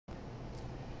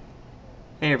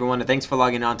Hey everyone, and thanks for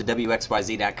logging on to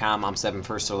WXYZ.com. I'm 7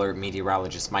 First Alert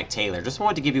meteorologist Mike Taylor. Just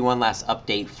wanted to give you one last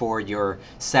update for your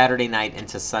Saturday night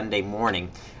into Sunday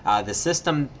morning.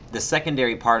 The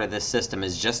secondary part of this system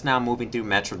is just now moving through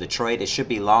Metro Detroit. It should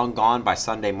be long gone by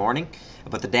Sunday morning,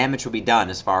 but the damage will be done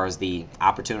as far as the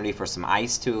opportunity for some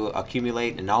ice to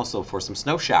accumulate and also for some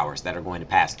snow showers that are going to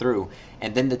pass through.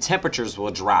 And then the temperatures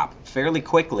will drop fairly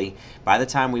quickly. By the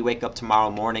time we wake up tomorrow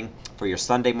morning, for your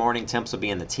Sunday morning, temps will be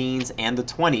in the teens and the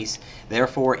 20s.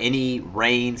 Therefore, any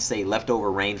rain, say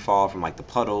leftover rainfall from like the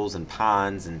puddles and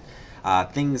ponds and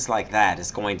things like that is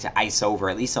going to ice over,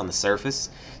 at least on the surface.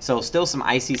 So still some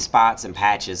icy spots and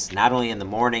patches, not only in the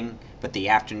morning, but the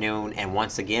afternoon, and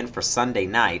once again for Sunday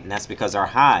night. And that's because our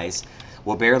highs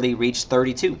will barely reach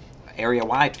 32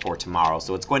 area-wide for tomorrow.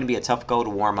 So it's going to be a tough go to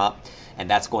warm up, and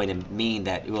that's going to mean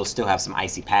that we'll still have some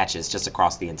icy patches just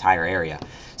across the entire area.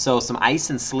 So some ice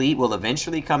and sleet will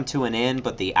eventually come to an end,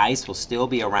 but the ice will still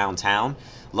be around town.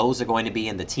 Lows are going to be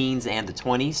in the teens and the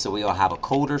 20s, so we'll have a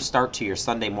colder start to your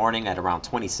Sunday morning at around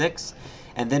 26,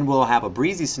 and then we'll have a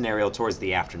breezy scenario towards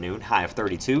the afternoon, high of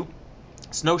 32.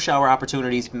 Snow shower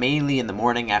opportunities mainly in the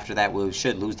morning. After that, we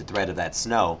should lose the threat of that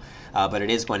snow, but it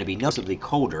is going to be noticeably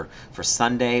colder for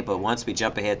Sunday. But once we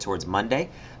jump ahead towards Monday,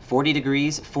 40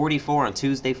 degrees, 44 on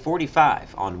Tuesday,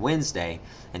 45 on Wednesday,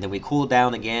 and then we cool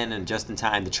down again and just in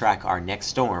time to track our next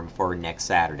storm for next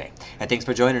Saturday. And thanks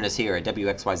for joining us here at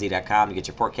WXYZ.com to get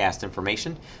your forecast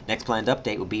information. Next planned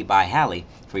update will be by Hallie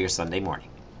for your Sunday morning.